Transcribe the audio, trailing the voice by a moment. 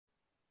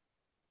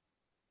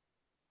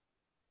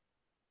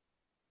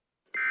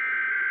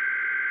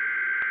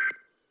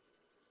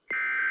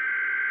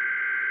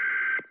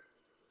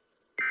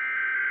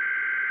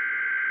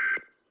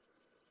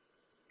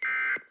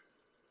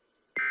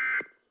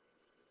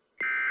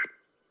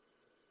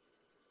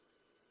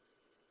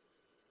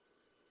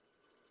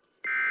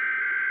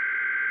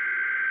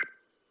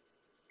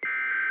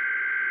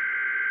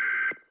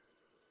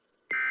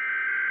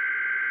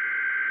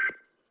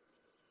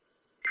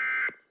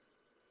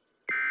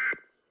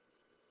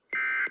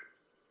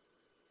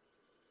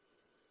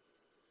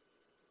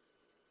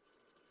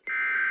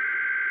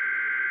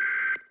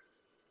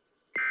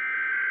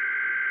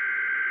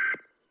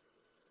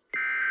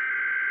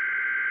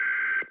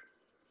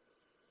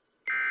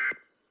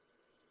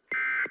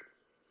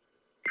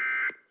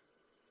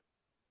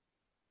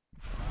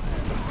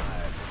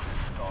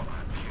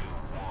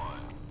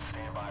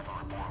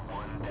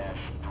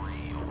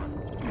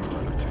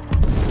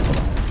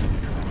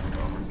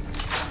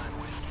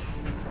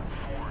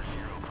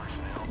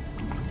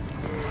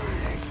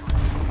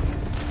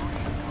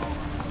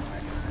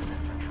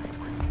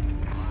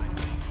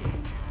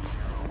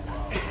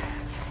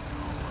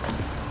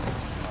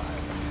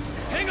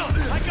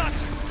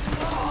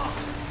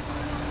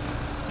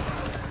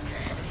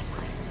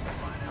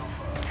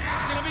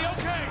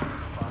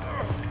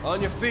On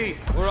your feet.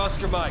 We're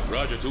Oscar Mike.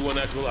 Roger, 2-1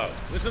 actual out.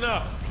 Listen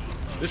up.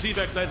 This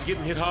evac site's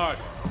getting hit hard.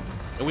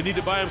 And we need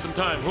to buy him some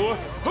time. Hooah?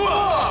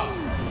 Hooah!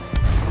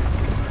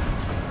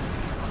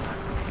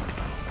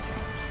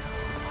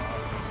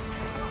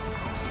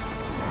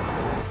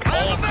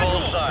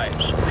 All sides.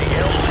 The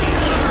LC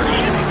is under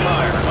enemy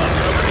fire.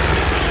 Uncover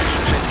enemy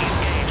positions and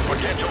engage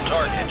potential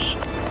targets.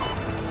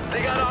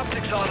 They got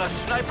optics on us.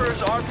 Snipers,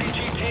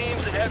 RPG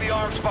teams, and heavy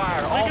arms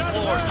fire. All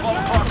floors. 12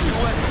 o'clock to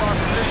west of our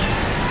position.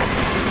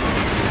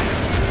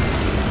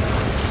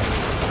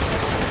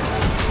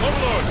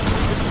 Overlord,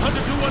 this is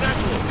Hunter 2-1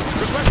 actual.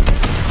 Request.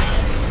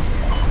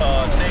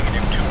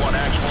 Negative 2-1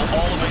 actual.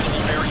 All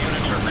available air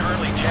units are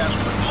currently tasked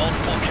with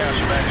multiple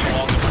casemacs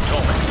along the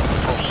Potomac.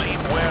 Proceed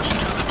west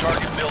to the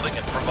target building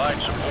and provide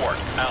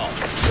support. Out.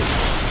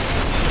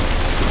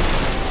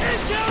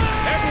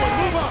 Everyone,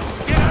 move up!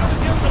 Get out of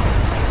the kill zone!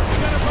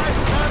 We gotta buy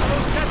some time for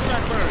those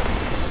Cassavac birds.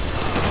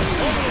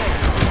 Overlord,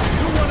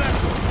 2-1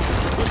 actual.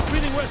 We're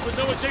screening west with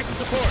no adjacent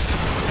support.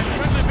 And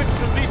friendly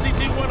victims from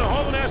BCT-1 are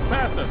hauling ass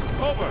past us.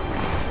 Over.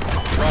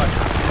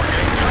 Roger.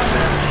 Brigade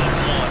Combat Team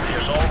 1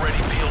 has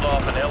already peeled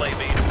off an LAV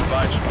to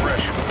provide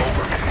suppression.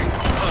 Over.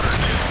 Hunter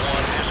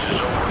 2-1, this is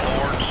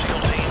Overlord.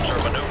 SEAL teams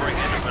are maneuvering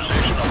into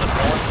position on the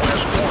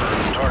northwest corner of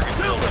the target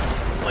building.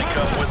 Link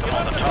up with them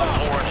on the top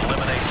floor and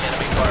eliminate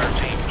enemy fire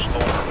teams.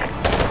 Over.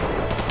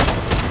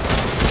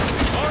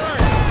 All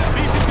right.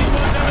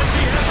 BCT-1's LAV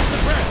has been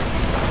suppressed.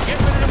 Get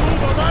ready to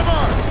move on my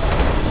mark.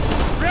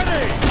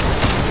 Ready!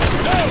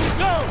 Go!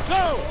 Go!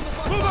 Go!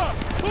 Move up!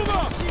 Move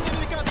up!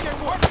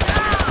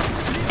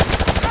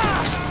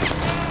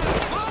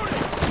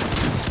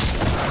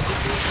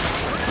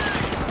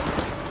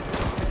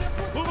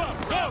 Move up!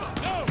 Go!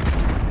 Go!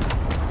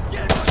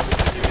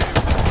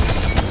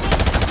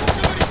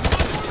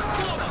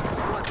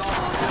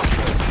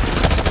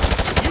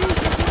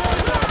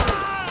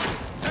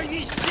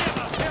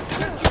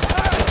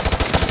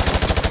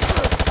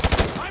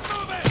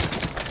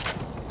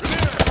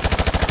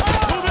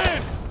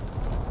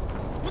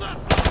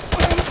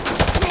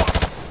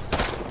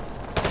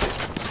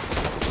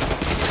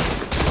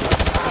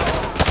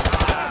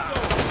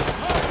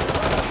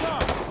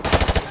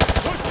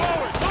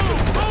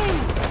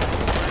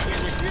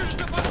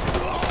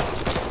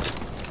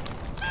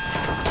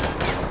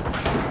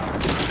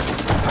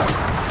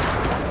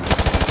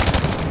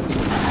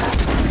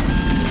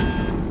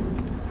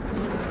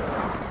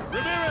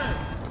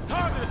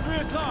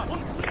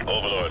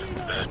 Overlord,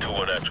 this is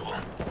 2-1 actual.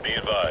 Be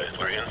advised,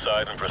 we're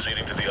inside and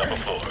proceeding to the upper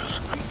floors.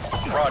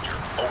 Roger.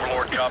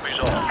 Overlord copies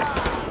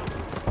all.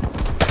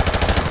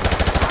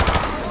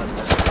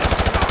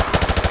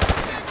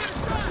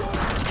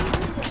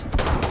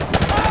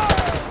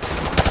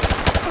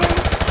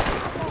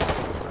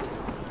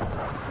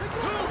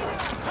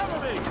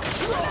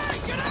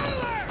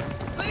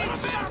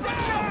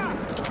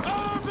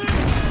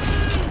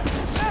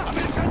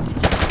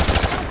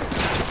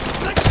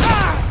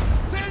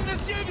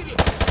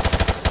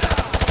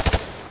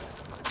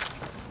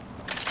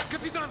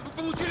 Капитан, вы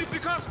получили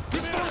приказ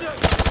исполнять!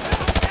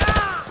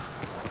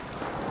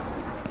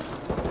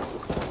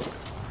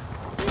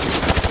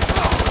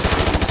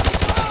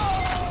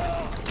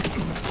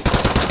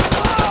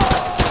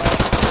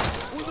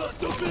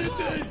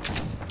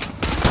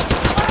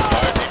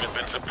 Fire team has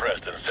been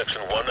suppressed in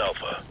Section 1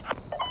 Alpha.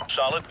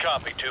 Solid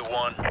copy,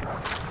 2-1.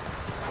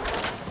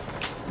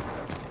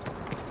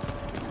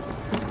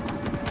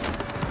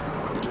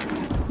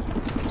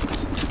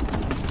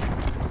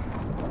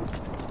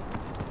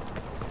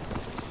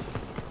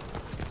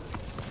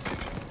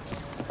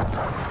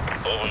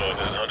 Overlord,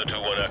 this is Hunter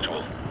 2-1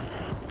 actual.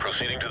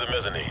 Proceeding to the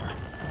mezzanine.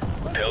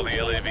 Tell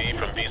the LAV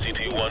from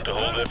BCT-1 to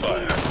hold their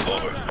fire.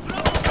 Over.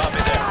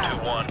 Copy that,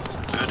 2-1.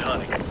 Good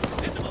hunting.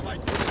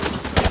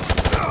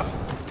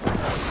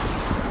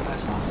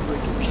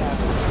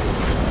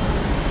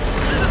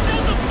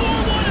 Citizens of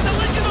 4-1 at the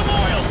Lincoln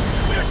Memorial!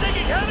 We are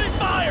taking heavy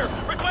fire!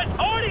 Request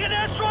already an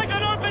airstrike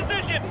on our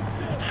position!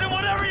 Send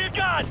whatever you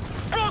got!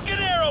 Broken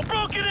arrow!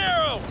 Broken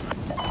arrow!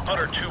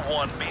 Hunter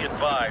 2-1, be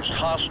advised.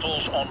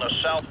 Hostiles on the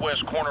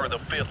southwest corner of the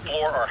 5th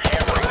floor are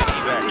hammering the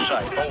evac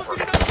site. Over.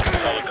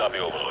 Solid copy,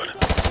 Overlord.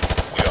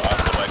 We are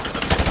off the mic to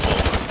the 5th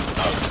floor.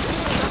 Out.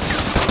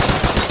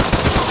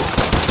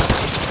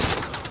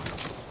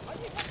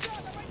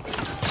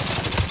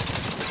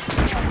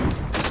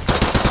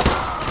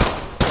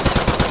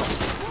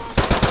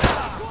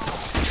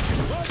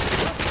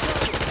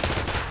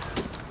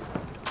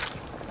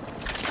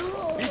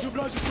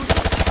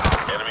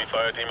 Enemy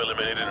fire team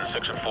eliminated in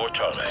Section 4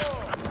 Charlie.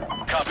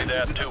 Copy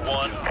that,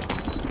 2-1.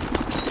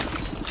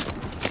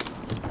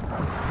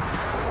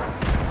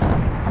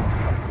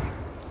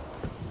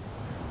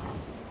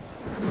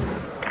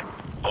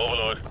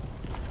 Overlord,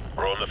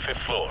 we're on the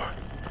 5th floor.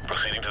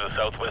 Proceeding to the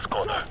southwest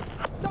corner.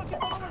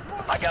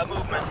 I got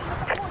movement.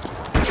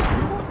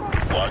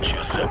 Watch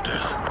your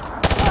sectors.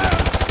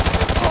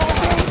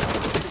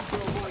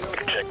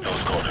 Check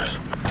those corners.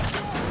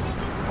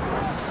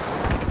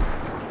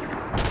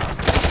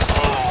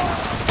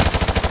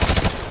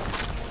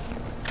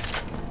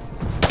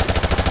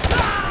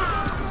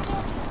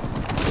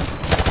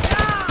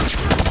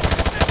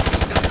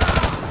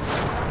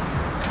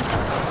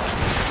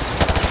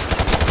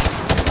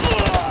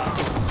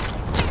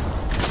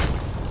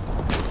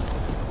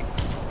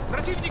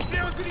 Противник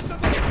прямо перед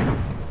тобой!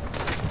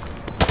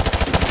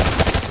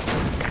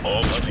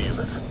 All hunting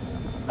units.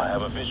 I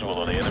have a visual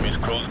on the enemy's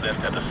crow's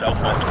nest at the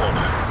southwest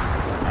corner.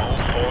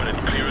 Move forward and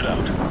clear it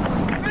out.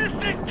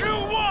 Mystic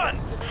 2-1!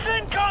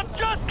 CENTCOM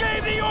just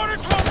gave the order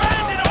to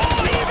abandon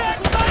all evac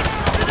sites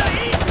to the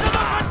east of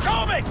the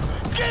Potomac!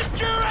 Get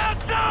your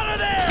ass out of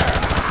there!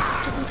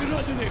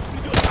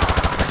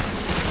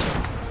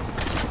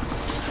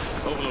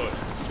 Overlord,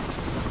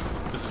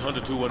 this is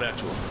Hunter 2-1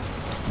 actual.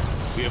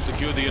 We have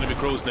secured the enemy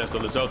crow's nest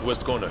on the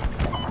southwest corner.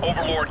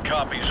 Overlord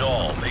copies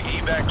all. The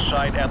evac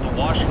site at the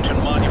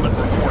Washington Monument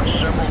reports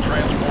several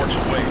transports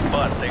away,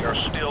 but they are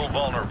still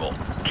vulnerable.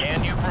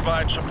 Can you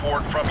provide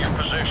support from your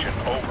position?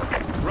 Over.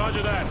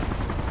 Roger that.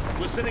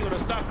 We're sitting on a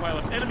stockpile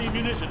of enemy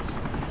munitions.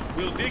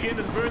 We'll dig in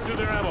and burn through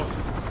their ammo.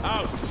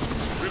 Out.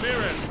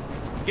 Ramirez,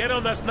 get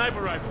on that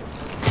sniper rifle.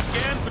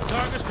 Scan for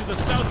targets to the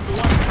south of the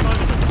Washington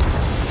Monument.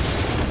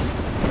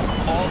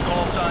 All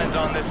call signs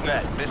on this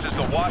net. This is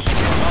the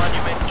Washington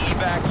Monument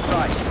evac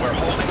site. We're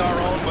holding our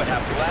own but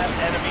have blast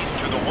enemies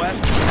to the west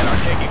and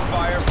are taking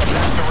fire from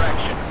that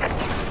direction.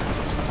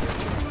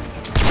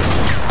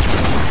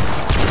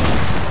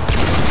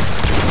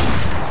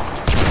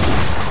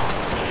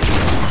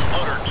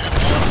 Hunter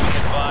 2-1, be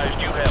advised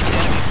you have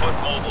enemy foot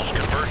mobiles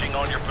converging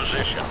on your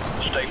position.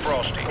 Stay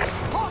frosty.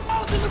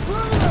 Hostiles in the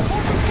perimeter!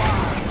 Open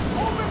fire!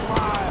 Open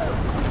fire!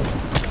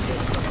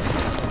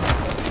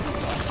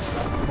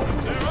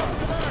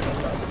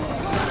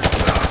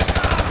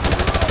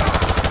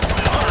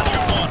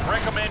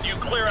 Recommend you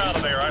clear out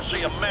of there. I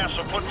see a mass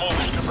of foot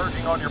mobiles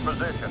converging on your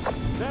position.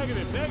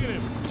 Negative,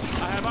 negative.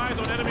 I have eyes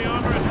on enemy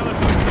armor and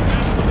helicopters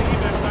advancing on the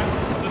evac site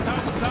on the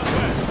south and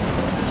southwest.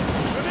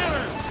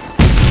 Ramirez!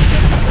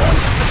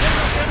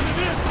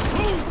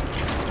 Move!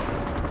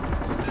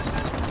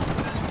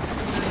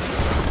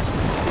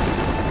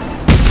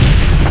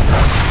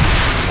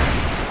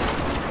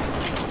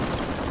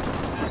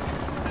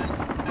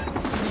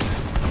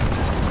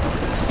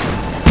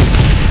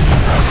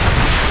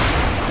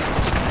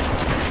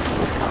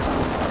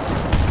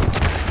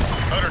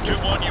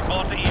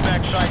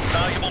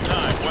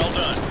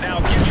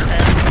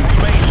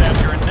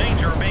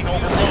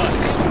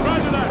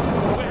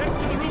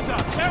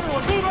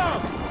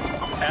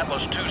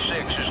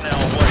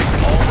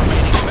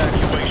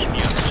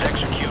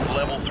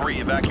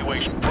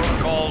 Evacuation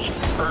protocols,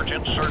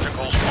 urgent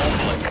surgicals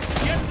only.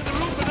 Get to the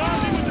roof and arm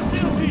me with the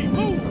SEAL team!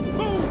 Move!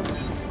 Move!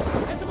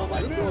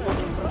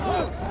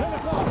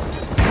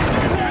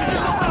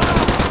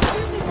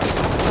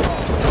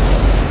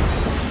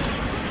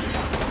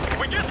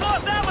 We just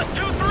lost Atlas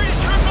 2-3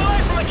 AAA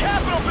from the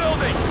Capitol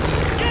building!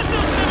 Get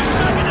those civics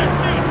back in their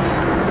seats!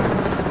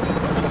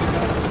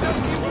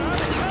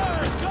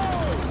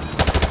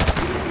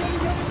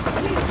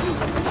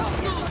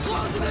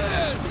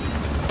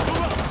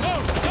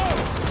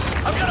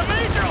 I've got a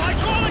major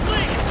hydraulic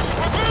leak!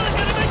 We're barely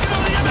gonna make it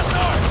over the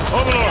MSR!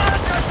 Overlord!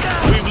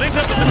 We've linked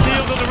up with the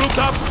SEALs on the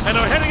rooftop and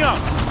are heading out.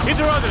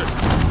 Interrogator!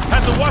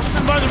 Has the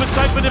Washington Monument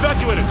site been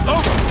evacuated?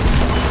 Over!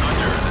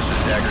 Hunter, this is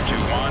Dagger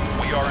 2-1.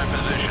 We are in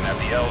position at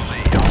the LZ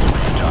on the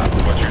rooftop.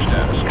 What's your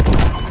status?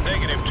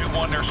 Negative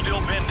 2-1. They're still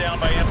pinned down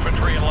by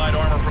infantry and light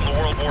armor from the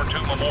World War II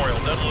memorial.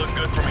 Doesn't look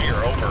good from here.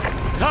 Over.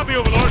 Copy,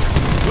 Overlord.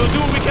 We'll do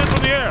what we can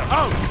from the air.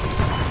 Out!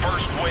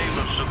 First wave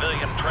of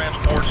civilian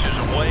transports is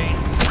away.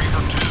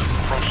 Reaver 2.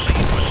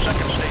 Proceed with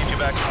second stage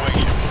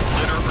evacuation.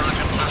 Litter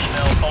urgent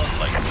personnel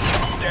only.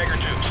 Dagger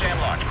 2,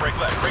 Sandlocks, break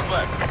left, break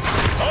left.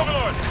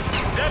 Overlord!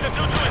 Dagger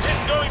 2 hit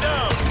going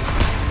down!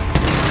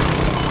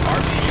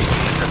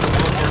 RPGs at the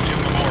World War II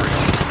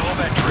memorial. Blow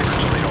back triggers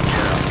so they don't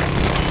get out.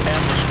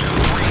 Atlas 2,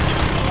 3, 2,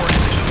 4,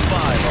 and 2,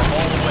 5 are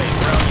all away.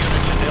 Ground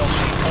units in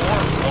LC4,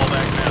 fall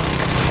back now.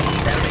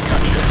 Enemy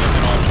gunship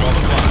looking on 12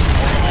 o'clock.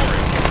 For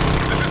memorial.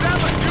 This is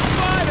Atlas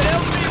 2-5 at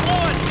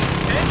LC1!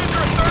 Engines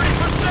are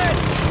 30%!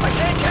 I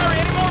can't carry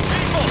any more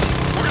people!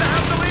 We're gonna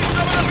have to leave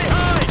some of them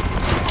behind!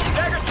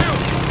 Dagger 2,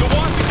 the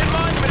Washington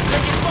Monument is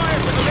taking fire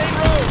from the main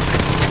road!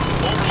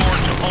 Overlord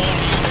to all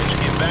units,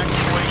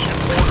 evacuation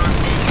order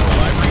April.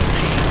 I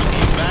repeat,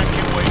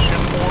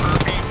 evacuation order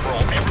April.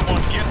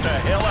 Everyone get the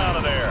hell out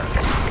of there.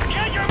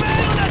 Get your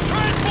man on that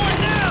transport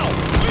now!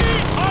 We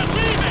are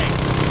leaving!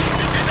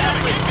 This is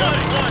Navigate Gun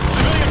 1,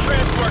 civilian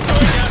transport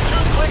going down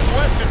 2 clicks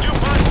west to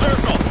DuPont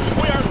Circle.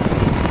 We are...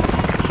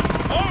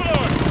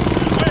 Overlord!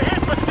 We're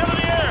hit but still in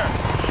the air!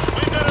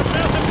 We've got a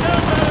massive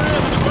down battery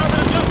in the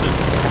Department of Justice!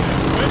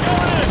 We're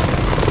going in!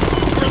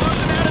 We're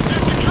losing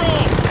attitude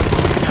control!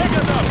 Take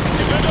us up!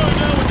 If we're going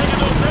down, we're taking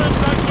those turn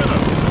sites with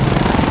us!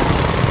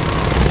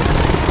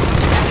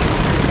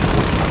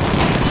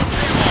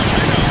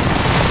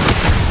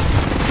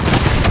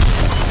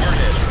 We're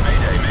hit.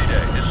 Mayday,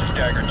 mayday. This is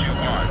Dagger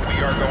 2-1. We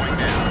are going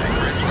down. A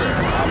grid square.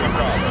 Alpha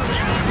Bravo.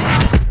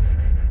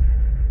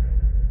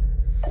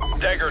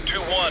 Dagger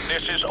 2-1,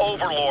 this is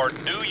Overlord.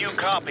 Do you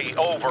copy?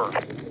 Over.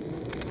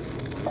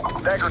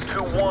 Dagger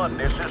 2-1,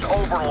 this is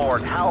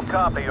Overlord. How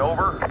copy?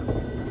 Over.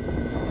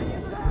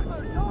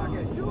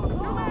 Target! 2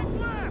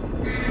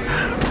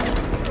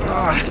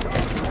 left!